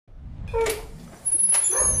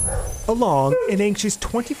A long and anxious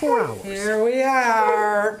 24 hours. Here we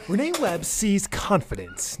are. Renee Webb sees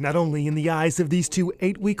confidence, not only in the eyes of these two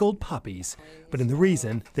 8-week-old puppies, but in the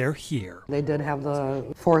reason they're here. They did have the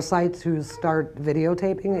foresight to start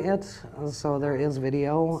videotaping it, so there is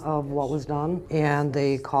video of what was done, and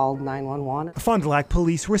they called 911. Fond du Lac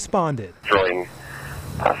police responded. Throwing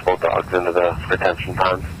possible dogs into the retention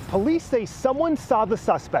pond. Police say someone saw the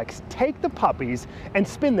suspects take the puppies and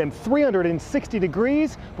spin them 360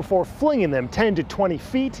 degrees before flinging them 10 to 20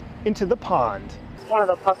 feet into the pond. One of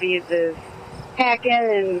the puppies is hacking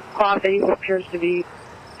and coughing, appears to be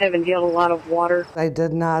having inhaled a lot of water. I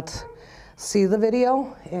did not see the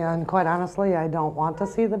video, and quite honestly, I don't want to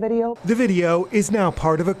see the video. The video is now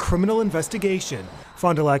part of a criminal investigation.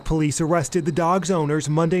 Fond du Lac police arrested the dog's owners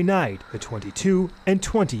Monday night, a 22 and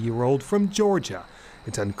 20-year-old from Georgia.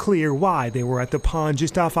 It's unclear why they were at the pond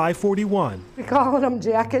just off I-41. We're calling them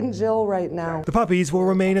Jack and Jill right now. The puppies will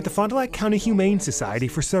remain at the Fond du Lac County Humane Society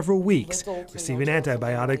for several weeks, receiving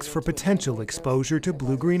antibiotics for potential exposure to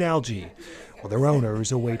blue-green algae, while their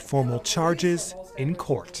owners await formal charges in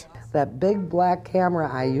court. That big black camera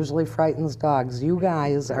eye usually frightens dogs. You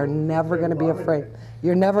guys are never going to be afraid.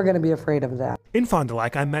 You're never going to be afraid of that. In Fond du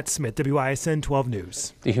Lac, I'm Matt Smith, WISN 12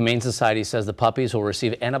 News. The Humane Society says the puppies will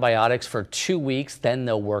receive antibiotics for 2 weeks, then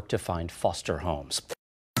they'll work to find foster homes.